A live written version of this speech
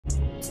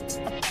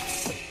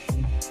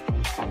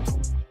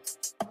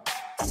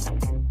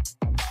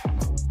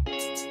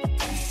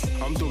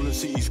I'm Dublin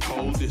City's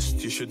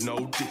coldest, you should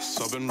know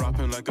this. I've been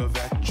rapping like a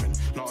veteran,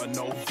 not a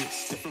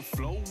novice. Different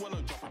flow when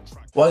I drop a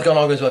track. What's going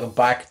on, guys? Welcome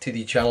back to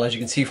the channel. As you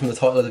can see from the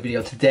title of the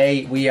video,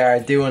 today we are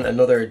doing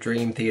another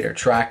Dream Theater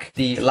track.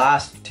 The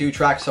last two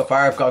tracks so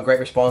far have got a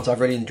great response. I've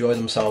really enjoyed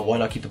them, so why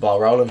not keep the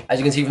ball rolling? As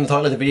you can see from the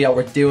title of the video,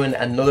 we're doing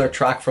another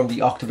track from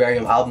the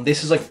Octavarium album.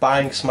 This is like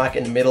bang smack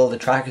in the middle. The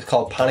track is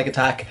called Panic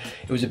Attack.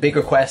 It was a big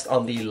request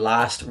on the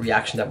last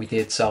reaction that we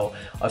did, so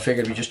I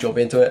figured we'd just jump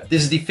into it.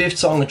 This is the fifth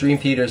song of Dream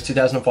Theater's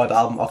 2005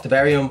 album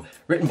Octavarium,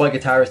 written by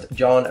guitarist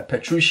John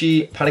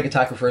Petrucci. Panic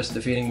Attack refers to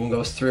the feeling one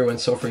goes through when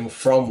suffering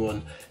from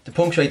one. To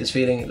punctuate this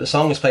feeling, the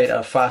song is played at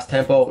a fast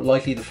tempo,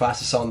 likely the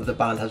fastest song that the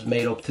band has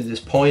made up to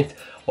this point,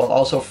 while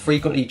also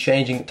frequently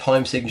changing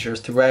time signatures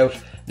throughout,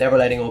 never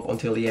letting up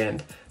until the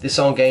end. This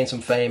song gained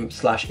some fame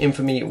 /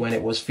 infamy when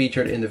it was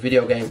featured in the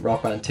video game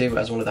Rock Band 2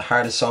 as one of the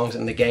hardest songs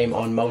in the game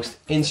on most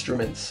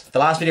instruments. The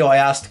last video I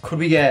asked, could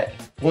we get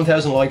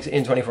 1,000 likes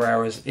in 24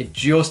 hours? It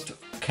just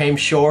came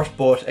short,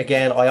 but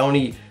again, I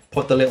only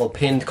put the little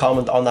pinned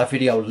comment on that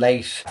video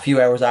late, a few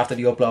hours after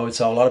the upload,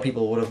 so a lot of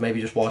people would have maybe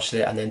just watched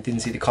it and then didn't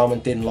see the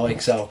comment, didn't like,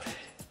 so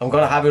I'm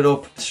gonna have it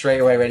up straight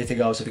away ready to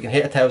go. So if we can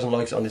hit 1,000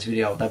 likes on this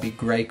video, that'd be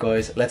great,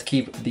 guys. Let's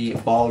keep the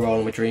ball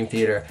rolling with Dream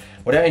Theater.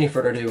 Without any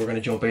further ado, we're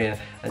gonna jump in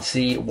and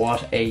see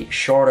what a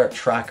shorter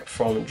track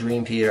from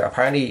Dream Theater,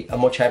 apparently a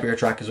much heavier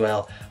track as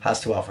well,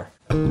 has to offer.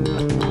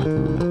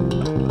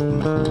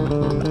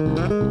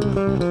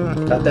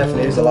 That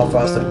definitely is a lot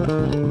faster.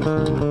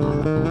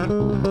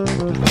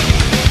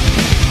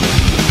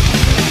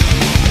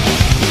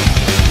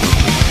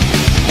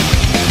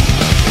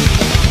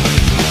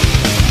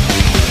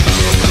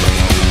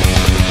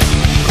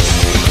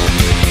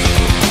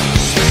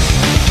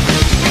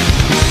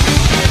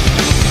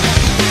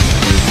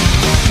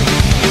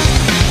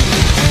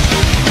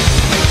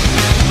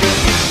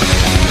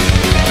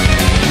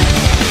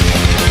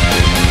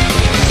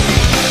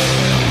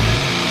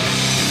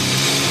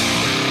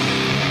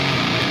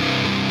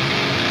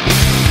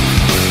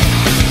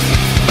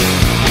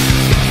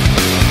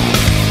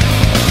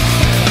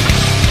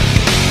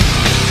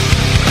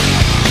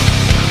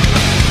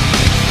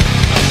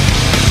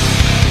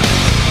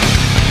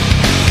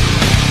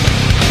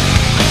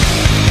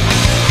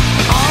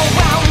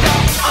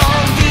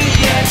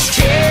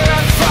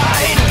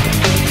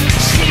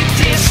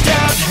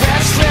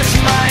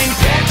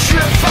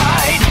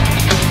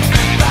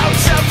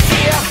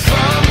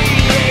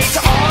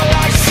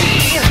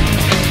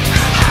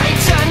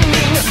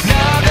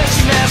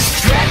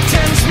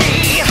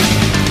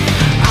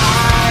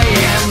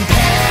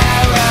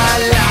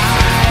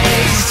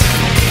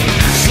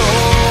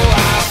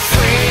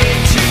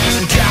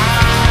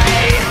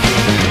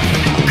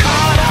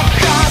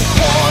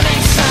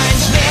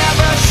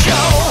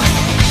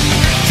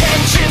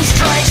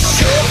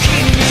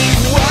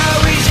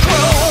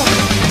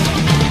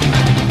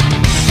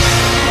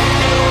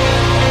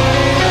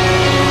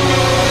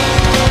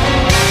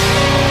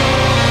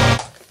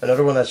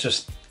 Another one that's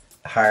just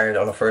hard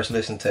on a first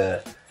listen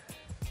to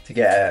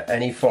get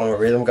any form of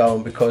rhythm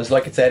going, because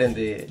like it said in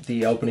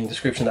the opening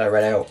description that I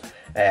read out,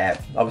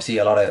 obviously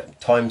a lot of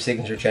time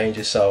signature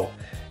changes, so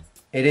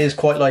it is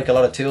quite like a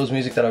lot of Tools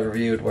music that I've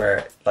reviewed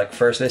where like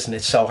first listen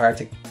it's so hard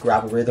to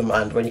grab a rhythm,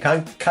 and when you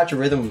can't catch a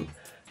rhythm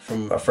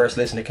from a first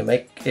listen it can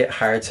make it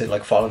hard to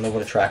like fall in love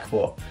with a track.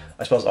 But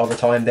I suppose over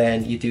time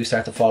then you do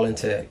start to fall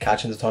into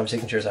catching the time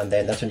signatures, and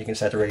then that's when you can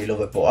start to really love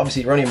it. But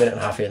obviously you're only a minute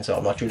and a half in, so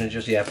I'm not judging it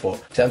just yet,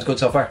 but sounds good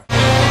so far.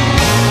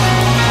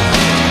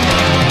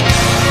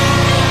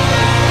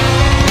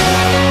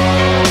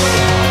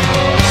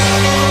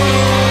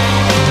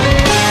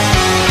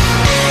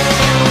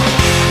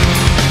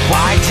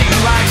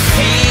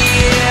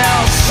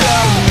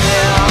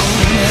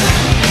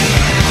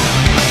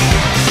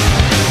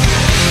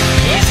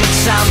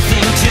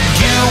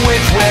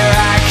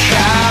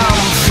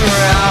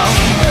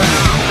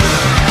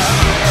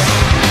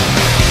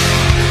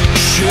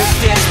 Should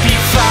this be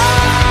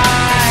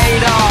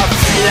fight or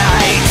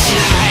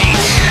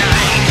flight?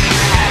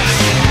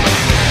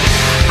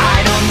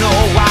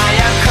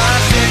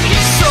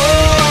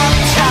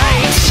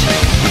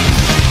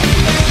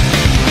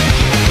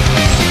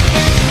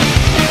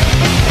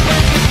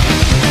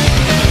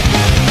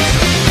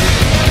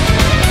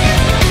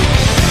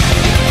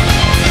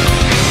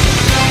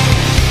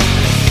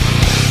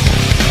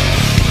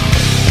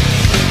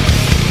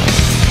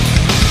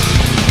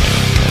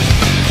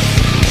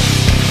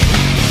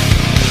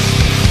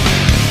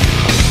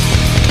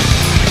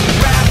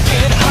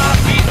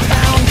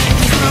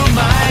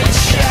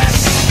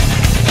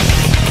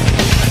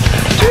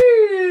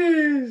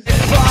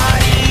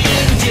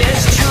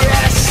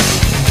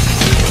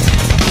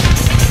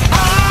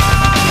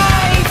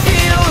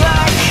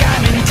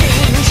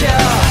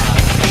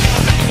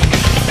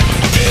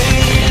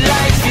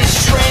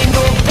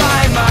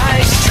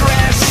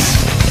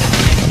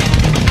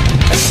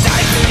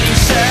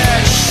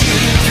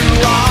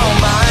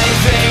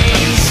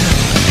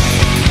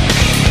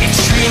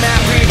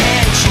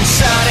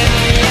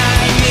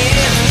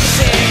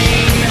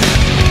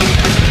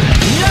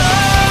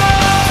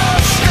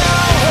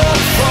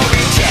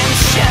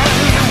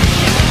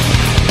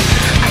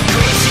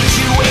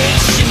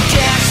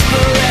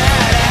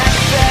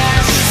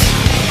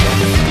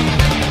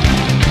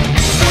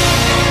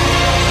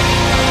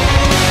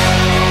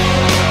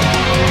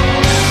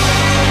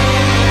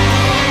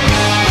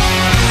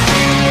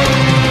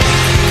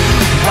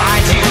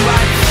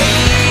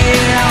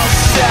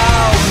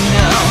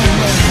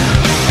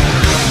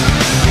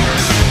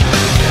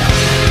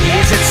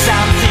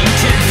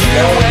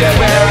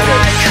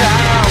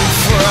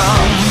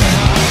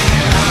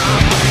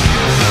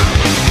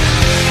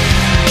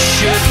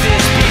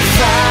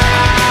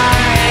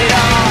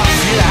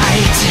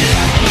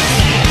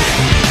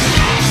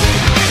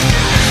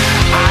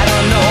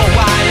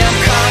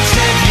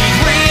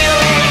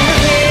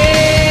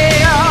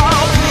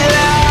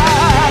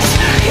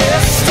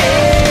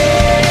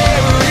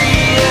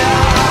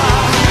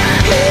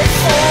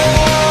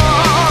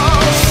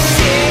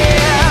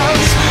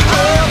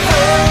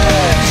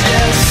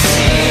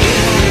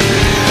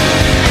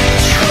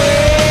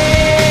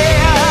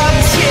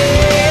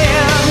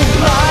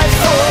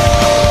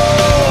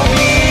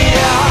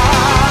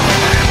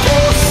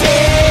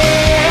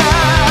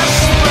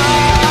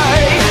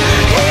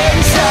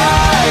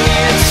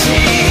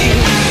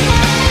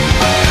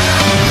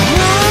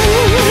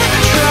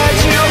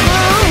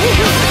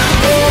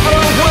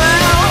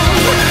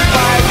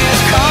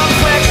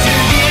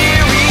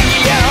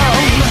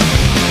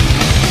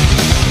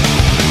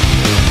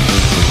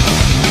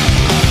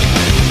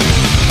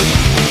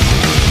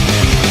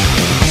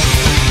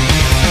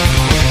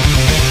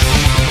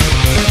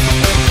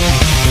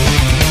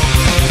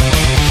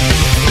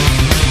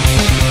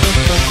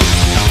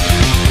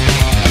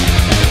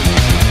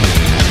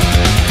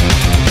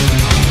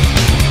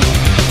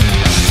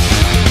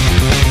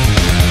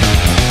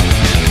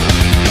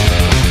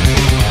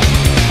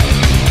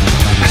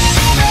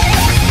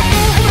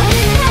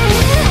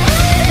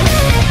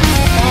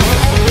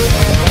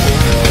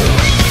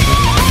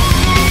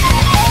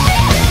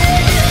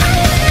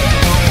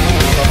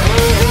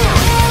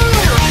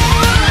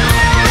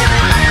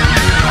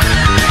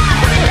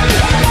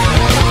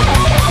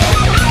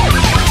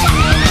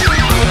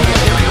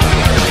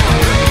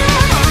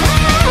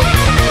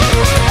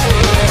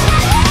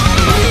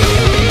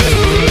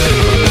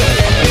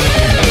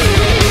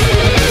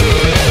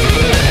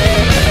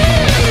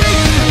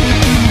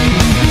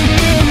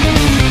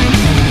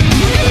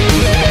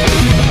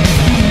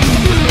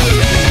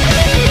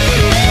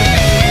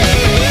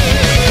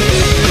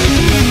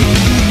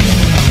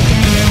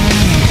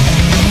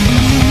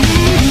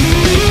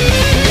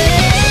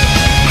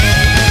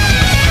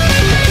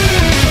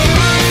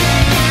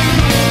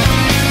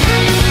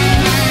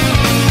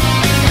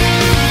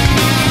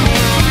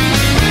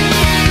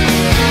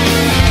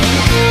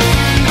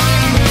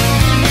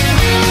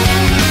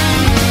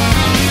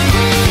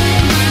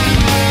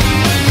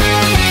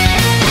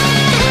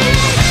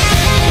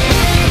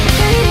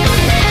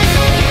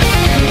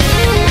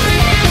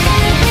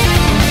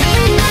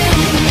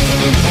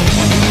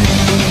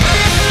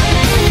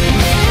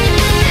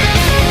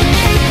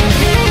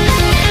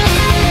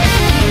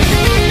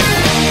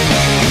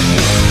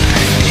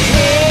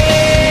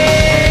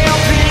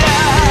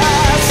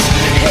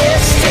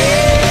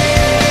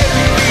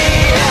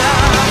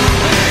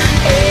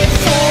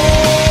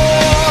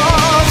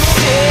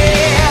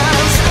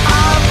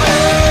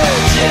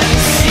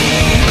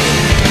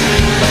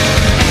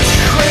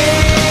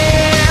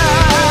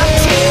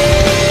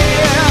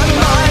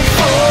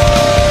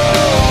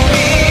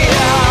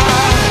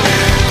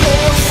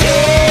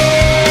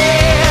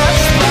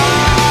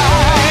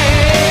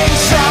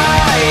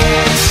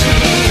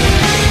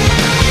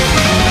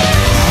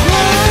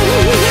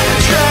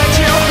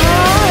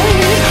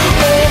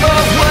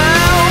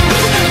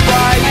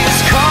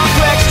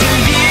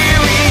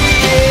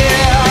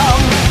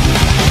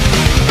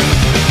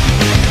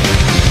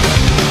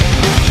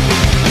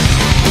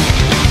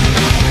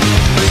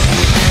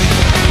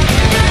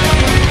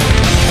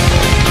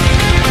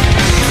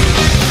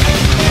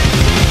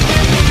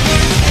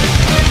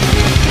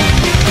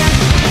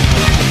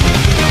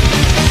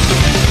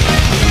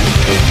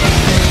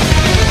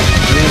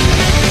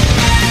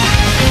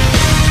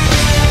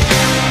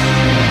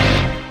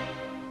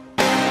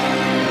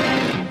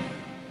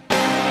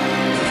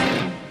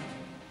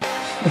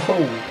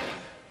 No.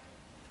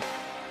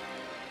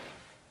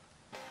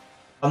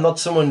 I'm not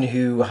someone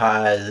who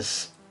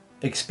has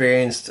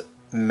experienced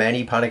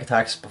many panic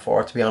attacks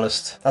before, to be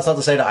honest. That's not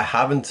to say that I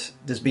haven't.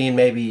 There's been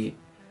maybe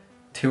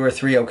 2 or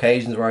 3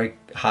 occasions where I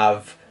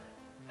have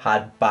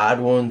had bad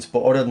ones,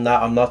 but other than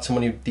that, I'm not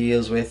someone who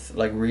deals with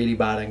like really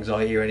bad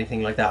anxiety or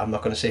anything like that. I'm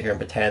not going to sit here and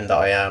pretend that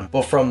I am.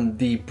 But from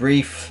the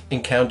brief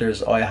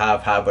encounters I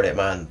have had with it,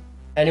 man,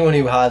 anyone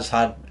who has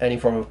had any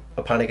form of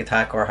a panic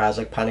attack or has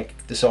like panic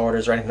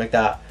disorders or anything like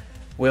that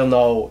will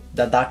know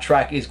that that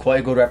track is quite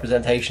a good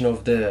representation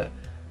of the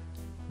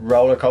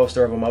roller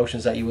coaster of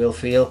emotions that you will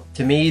feel.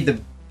 To me, the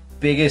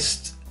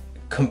biggest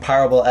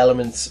comparable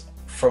elements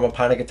from a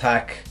panic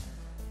attack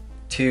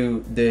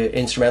to the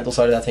instrumental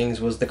side of that things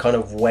was the kind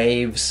of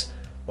waves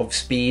of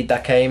speed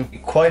that came.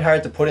 Quite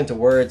hard to put into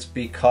words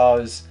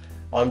because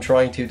I'm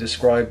trying to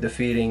describe the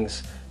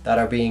feelings that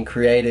are being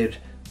created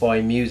by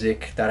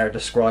music that are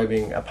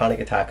describing a panic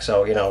attack.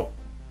 So, you know,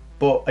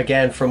 but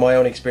again, from my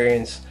own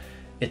experience,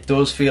 it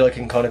does feel like it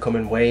can kind of come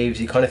in waves.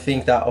 You kind of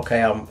think that,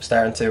 okay, I'm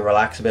starting to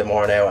relax a bit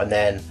more now, and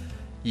then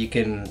you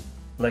can,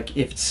 like,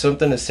 if it's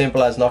something as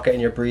simple as not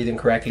getting your breathing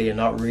correctly and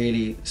not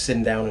really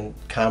sitting down and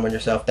calming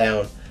yourself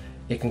down,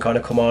 it can kind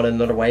of come on in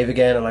another wave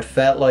again. And I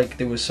felt like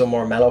there was some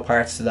more mellow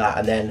parts to that,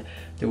 and then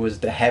there was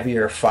the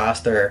heavier,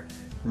 faster,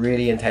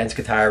 really intense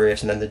guitar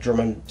riffs, and then the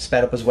drumming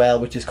sped up as well,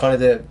 which is kind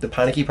of the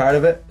panicky part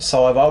of it.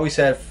 So I've always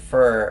said,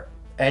 for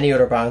any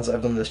other bands that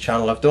I've done on this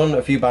channel, I've done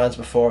a few bands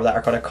before that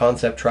are kind of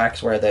concept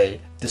tracks where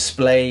they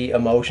display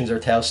emotions or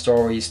tell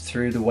stories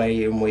through the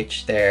way in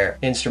which their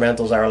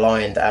instrumentals are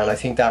aligned, and I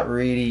think that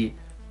really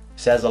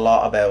says a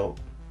lot about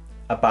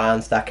a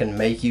band that can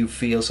make you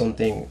feel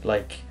something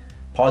like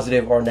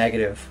positive or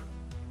negative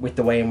with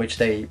the way in which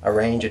they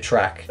arrange a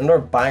track. Another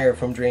banger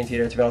from Dream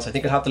Theater, to be honest. I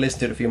think I'll have to listen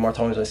to it a few more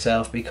times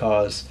myself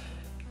because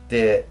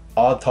the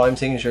odd time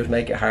signatures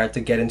make it hard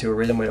to get into a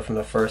rhythm with it from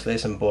the first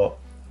listen, but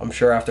I'm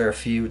sure after a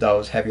few of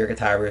those heavier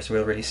guitar riffs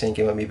will really sink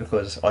in with me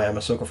because I am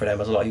a sucker for them,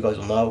 as a lot of you guys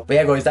will know. But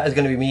yeah guys, that is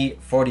going to be me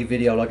for the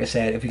video. Like I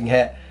said, if we can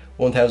hit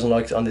 1,000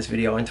 likes on this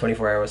video in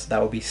 24 hours,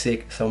 that would be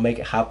sick, so make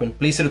it happen.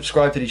 Please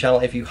subscribe to the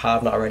channel if you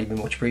have not already, been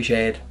much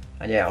appreciated.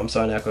 And yeah, I'm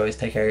signing out guys,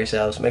 take care of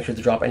yourselves. Make sure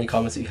to drop any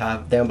comments that you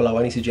have down below,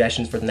 any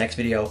suggestions for the next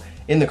video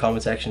in the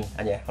comment section.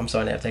 And yeah, I'm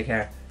signing out, take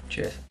care,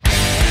 cheers.